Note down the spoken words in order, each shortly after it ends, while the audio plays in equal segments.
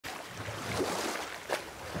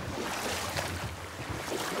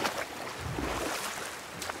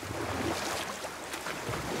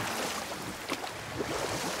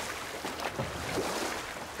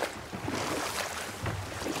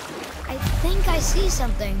think I see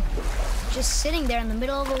something. Just sitting there in the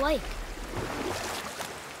middle of a lake.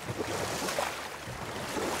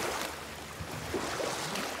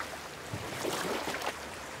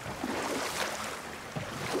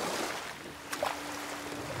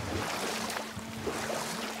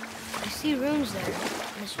 I see runes there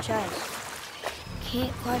in his chest.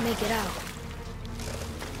 Can't quite make it out.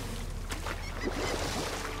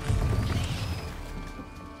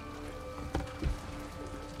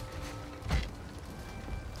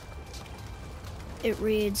 It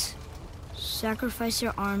reads, "Sacrifice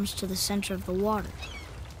your arms to the center of the water.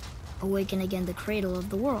 Awaken again the cradle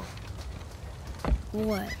of the world."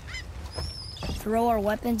 What? Throw our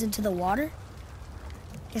weapons into the water?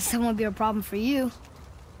 Guess that won't be a problem for you.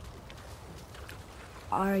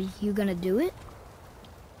 Are you gonna do it?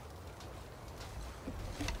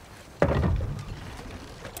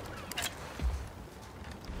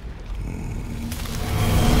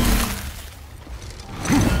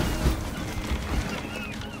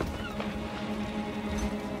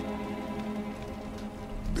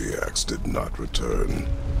 The axe did not return.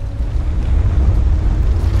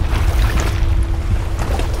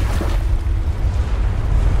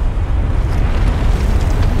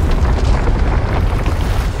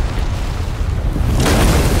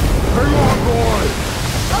 Hang on, boy!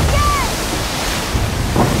 Okay!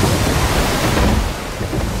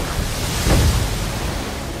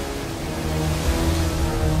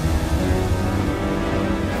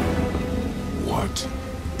 What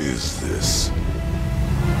is this?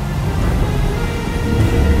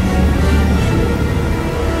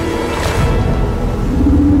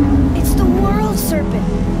 It's the world serpent.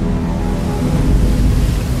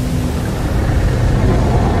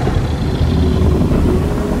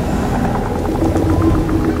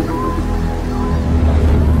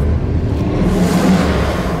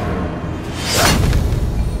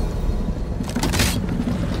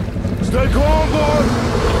 Stay calm, boy!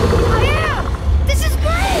 I am! This is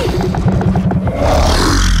great!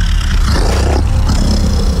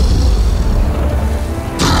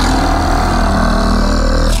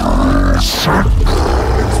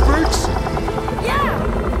 It speaks? Yeah!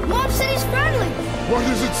 Mom said he's friendly! What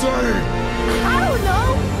is it saying? I don't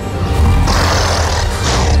know!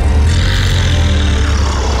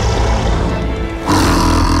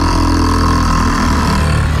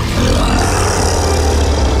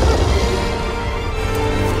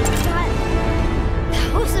 That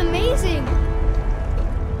was amazing!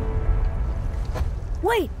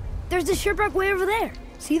 Wait! There's the shipwreck way over there.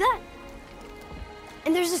 See that?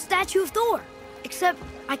 And there's a statue of Thor. Except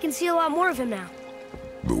I can see a lot more of him now.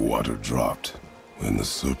 The water dropped, and the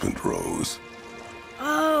serpent rose.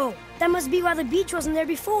 Oh, that must be why the beach wasn't there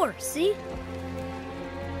before, see?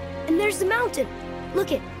 And there's the mountain.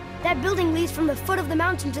 Look it, that building leads from the foot of the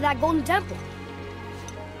mountain to that golden temple.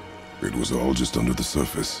 It was all just under the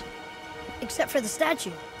surface. Except for the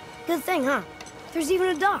statue. Good thing, huh? There's even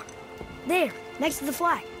a dock. There, next to the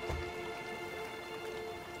flag.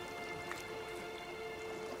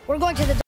 We're going to the